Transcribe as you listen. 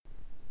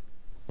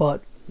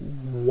But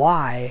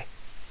why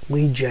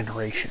lead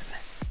generation?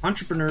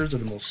 Entrepreneurs are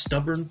the most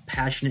stubborn,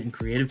 passionate, and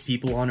creative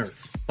people on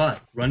earth.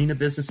 But running a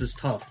business is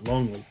tough,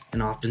 lonely,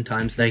 and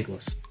oftentimes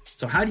thankless.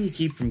 So how do you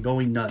keep from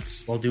going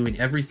nuts while doing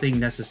everything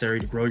necessary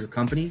to grow your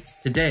company?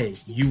 Today,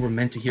 you were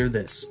meant to hear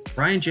this.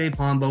 Brian J.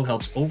 Pombo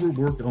helps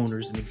overworked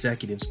owners and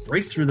executives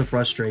break through the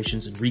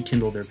frustrations and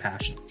rekindle their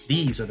passion.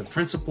 These are the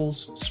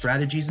principles,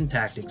 strategies, and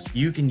tactics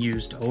you can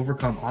use to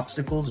overcome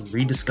obstacles and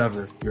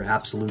rediscover your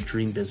absolute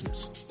dream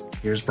business.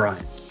 Here's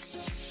Brian.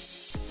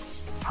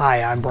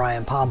 Hi, I'm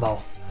Brian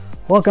Pombo.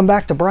 Welcome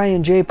back to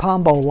Brian J.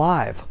 Pombo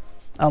Live.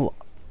 A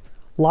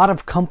lot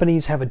of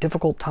companies have a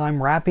difficult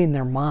time wrapping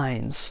their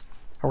minds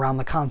around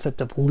the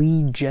concept of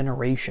lead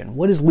generation.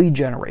 What is lead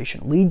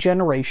generation? Lead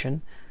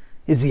generation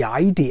is the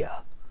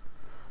idea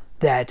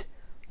that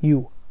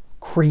you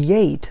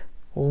create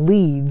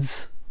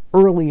leads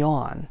early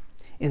on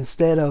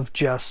instead of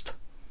just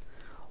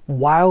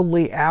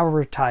wildly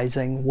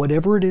advertising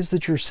whatever it is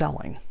that you're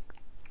selling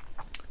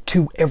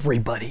to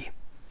everybody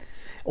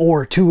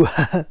or to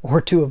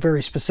a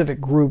very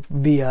specific group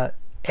via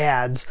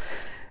ads.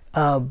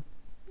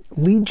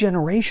 Lead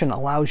generation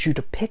allows you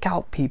to pick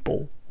out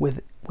people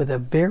with a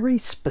very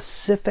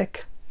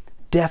specific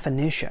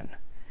definition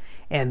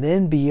and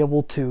then be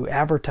able to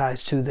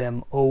advertise to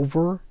them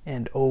over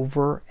and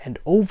over and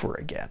over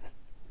again.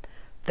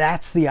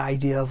 That's the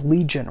idea of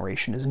lead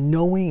generation, is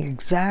knowing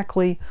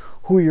exactly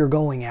who you're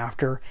going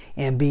after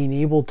and being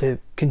able to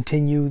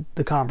continue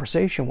the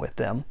conversation with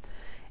them.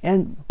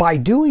 And by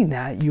doing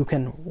that, you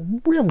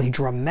can really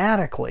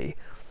dramatically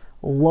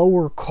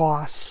lower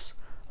costs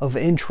of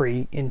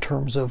entry in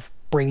terms of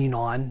bringing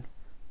on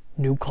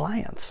new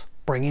clients,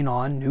 bringing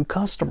on new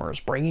customers,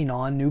 bringing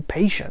on new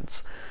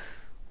patients.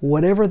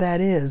 Whatever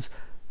that is,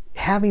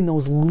 having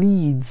those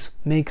leads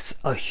makes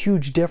a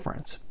huge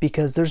difference,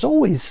 because there's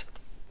always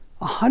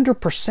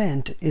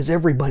 100% is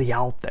everybody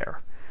out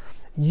there.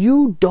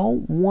 You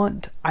don't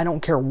want, I don't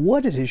care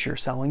what it is you're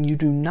selling, you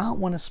do not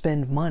want to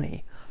spend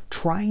money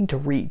trying to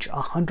reach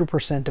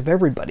 100% of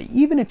everybody,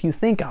 even if you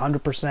think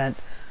 100%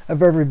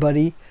 of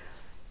everybody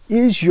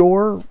is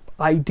your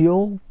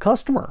ideal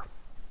customer.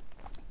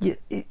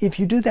 If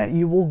you do that,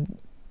 you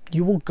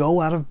will go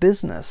out of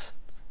business.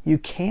 You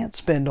can't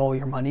spend all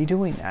your money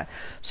doing that.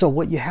 So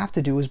what you have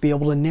to do is be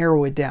able to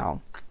narrow it down.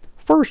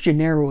 First, you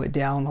narrow it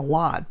down a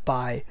lot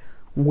by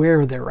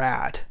where they're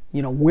at,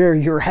 where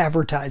you're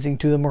advertising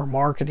to them or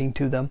marketing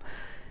to them.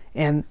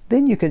 And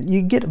then you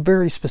get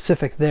very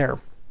specific there.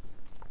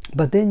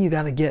 But then you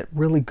got to get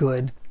really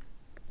good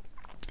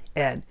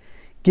at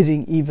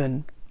getting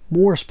even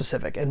more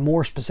specific and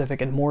more specific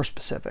and more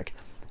specific.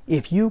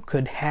 If you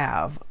could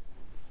have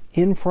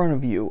in front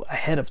of you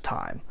ahead of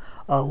time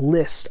a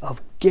list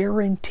of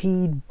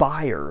guaranteed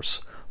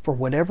buyers for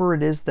whatever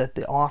it is that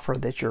the offer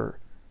that you're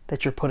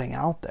putting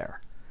out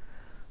there,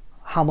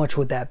 how much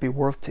would that be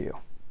worth to you?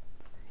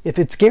 If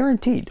it's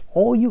guaranteed,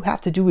 all you have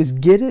to do is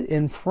get it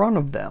in front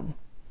of them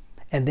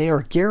and they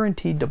are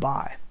guaranteed to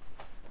buy.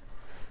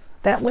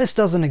 That list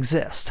doesn't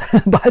exist,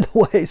 by the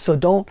way, so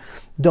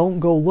don't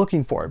go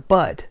looking for it.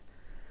 But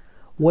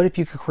what if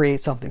you could create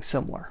something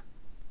similar?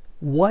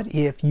 What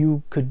if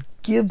you could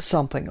give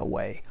something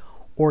away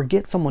or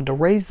get someone to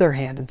raise their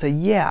hand and say,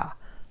 yeah,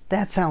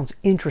 that sounds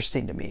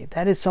interesting to me.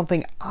 That is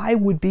something I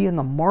would be in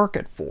the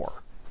market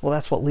for. Well,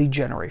 that's what lead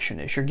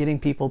generation is. You're getting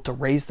people to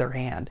raise their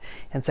hand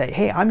and say,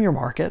 hey, I'm your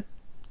market.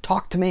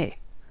 Talk to me.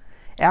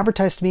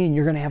 Advertise to me, and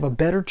you're going to have a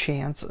better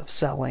chance of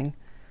selling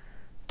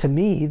to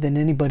me than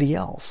anybody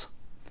else.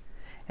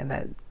 And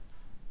that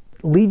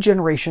lead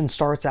generation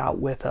starts out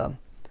with an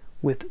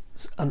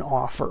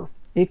offer.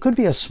 It could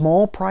be a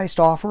small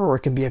priced offer, or it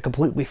can be a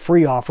completely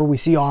free offer. We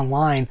see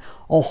online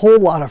a whole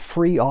lot of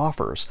free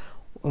offers.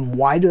 And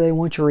why do they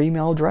want your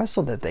email address?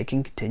 So that they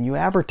can continue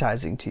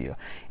advertising to you.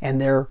 And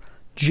they're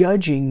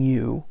judging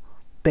you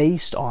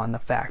based on the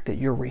fact that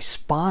you're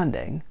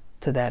responding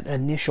to that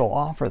initial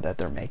offer that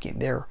they're making.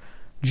 They're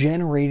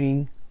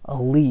generating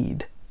a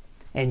lead,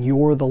 and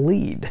you're the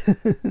lead.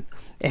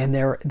 And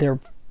they're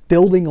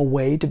building a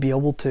way to be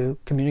able to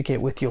communicate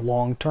with you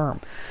long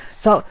term.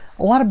 So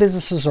a lot of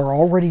businesses are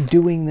already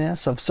doing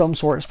this of some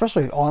sort,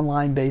 especially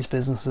online based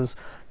businesses.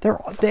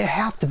 They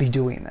have to be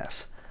doing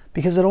this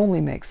because it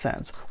only makes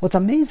sense. What's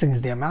amazing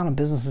is the amount of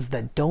businesses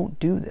that don't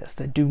do this,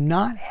 that do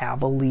not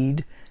have a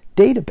lead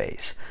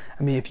database.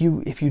 I mean, if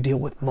you deal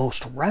with,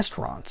 most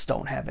restaurants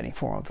don't have any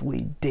form of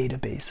lead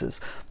databases,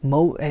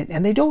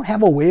 and they don't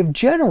have a way of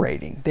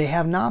generating. They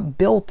have not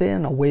built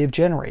in a way of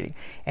generating.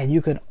 And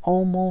you can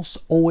almost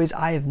always,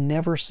 I've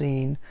never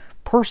seen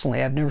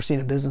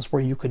a business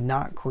where you could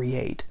not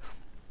create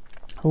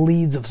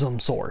leads of some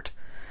sort,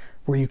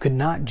 where you could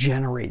not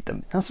generate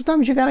them. Now,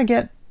 sometimes you got to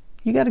get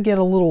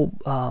a little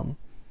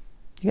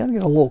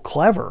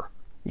clever.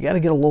 You got to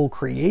get a little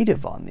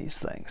creative on these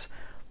things.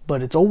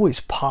 But it's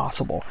always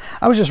possible.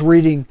 I was just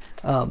reading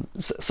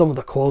some of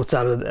the quotes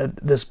out of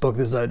this book.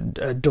 There's a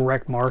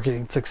Direct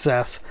Marketing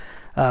Success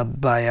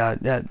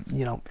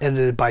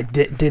edited by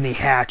Denny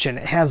Hatch, and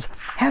it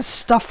has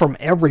stuff from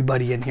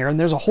everybody in here. And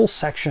there's a whole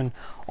section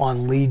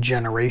on lead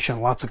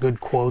generation, lots of good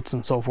quotes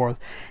and so forth.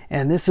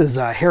 And this is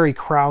Harry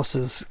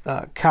Krause's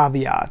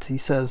caveat. He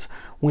says,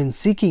 when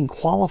seeking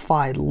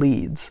qualified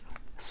leads,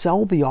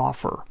 sell the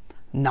offer,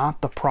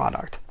 not the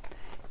product.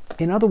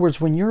 In other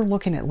words, when you're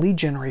looking at lead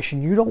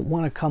generation, you don't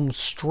want to come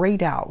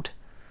straight out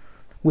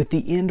with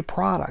the end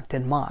product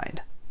in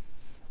mind.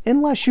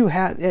 Unless you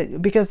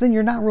have, because then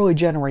you're not really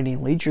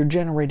generating leads, you're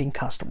generating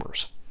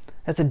customers.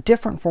 That's a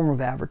different form of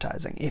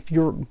advertising. If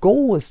your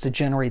goal is to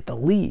generate the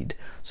lead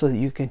so that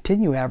you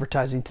continue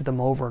advertising to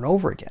them over and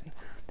over again,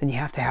 then you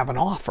have to have an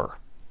offer.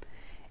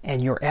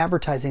 And you're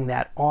advertising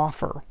that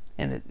offer.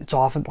 And it's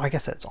often, like I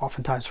said, it's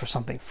oftentimes for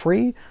something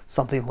free,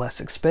 something less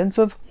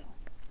expensive.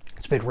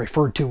 It's been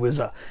referred to as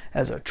a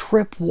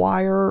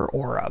tripwire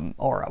or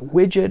a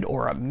widget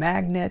or a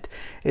magnet.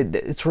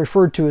 It's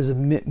referred to as a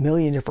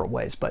million different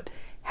ways. But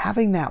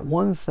having that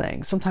one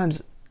thing,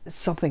 sometimes it's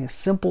something as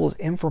simple as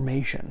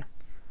information.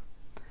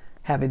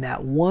 Having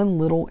that one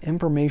little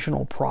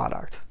informational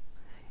product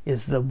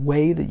is the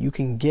way that you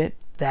can get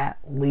that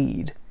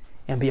lead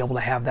and be able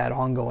to have that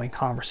ongoing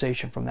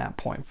conversation from that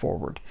point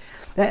forward.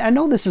 I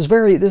know this is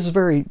very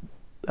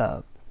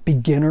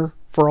beginner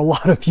for a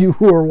lot of you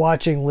who are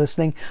watching,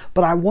 listening,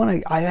 but I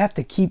have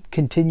to keep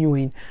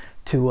continuing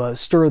to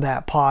stir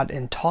that pot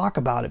and talk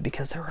about it,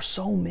 because there are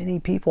so many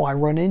people I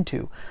run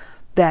into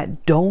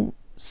that don't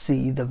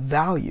see the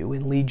value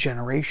in lead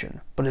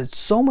generation, but it's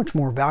so much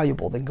more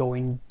valuable than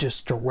going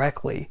just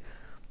directly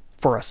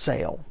for a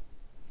sale.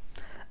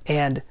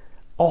 And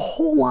a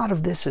whole lot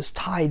of this is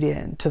tied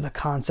in to the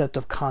concept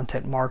of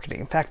content marketing.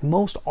 In fact,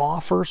 most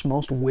offers,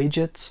 most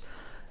widgets,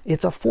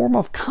 it's a form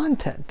of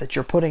content that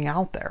you're putting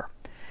out there.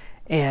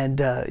 And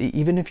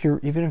even if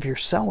you're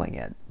selling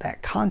it,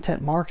 that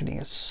content marketing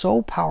is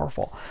so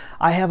powerful.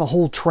 I have a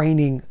whole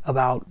training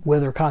about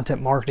whether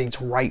content marketing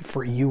is right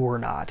for you or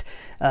not,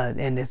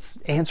 and it's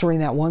answering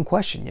that one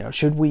question.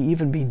 Should we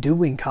even be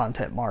doing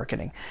content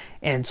marketing?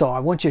 And so I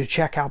want you to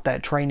check out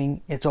that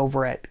training. It's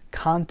over at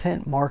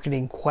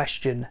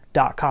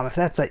contentmarketingquestion.com.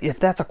 If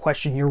that's a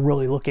question you're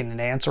really looking at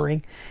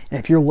answering, and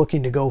if you're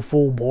looking to go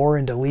full bore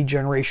into lead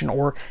generation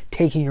or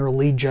taking your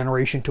lead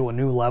generation to a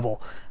new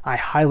level, I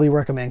highly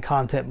recommend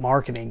content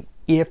marketing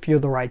if you're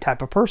the right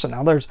type of person.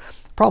 Now, there's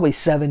probably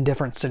 7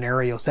 different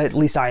scenarios. At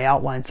least I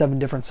outlined 7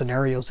 different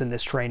scenarios in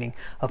this training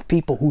of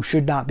people who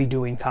should not be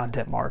doing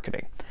content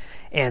marketing.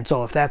 And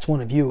so if that's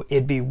one of you,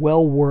 it'd be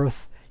well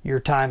worth your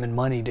time and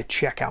money to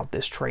check out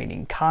this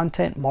training,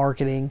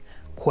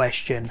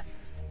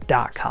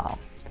 contentmarketingquestion.com.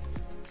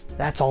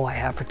 That's all I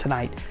have for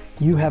tonight.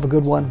 You have a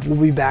good one.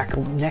 We'll be back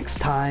next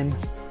time.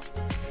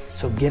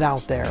 So get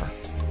out there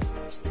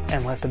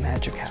and let the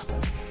magic happen.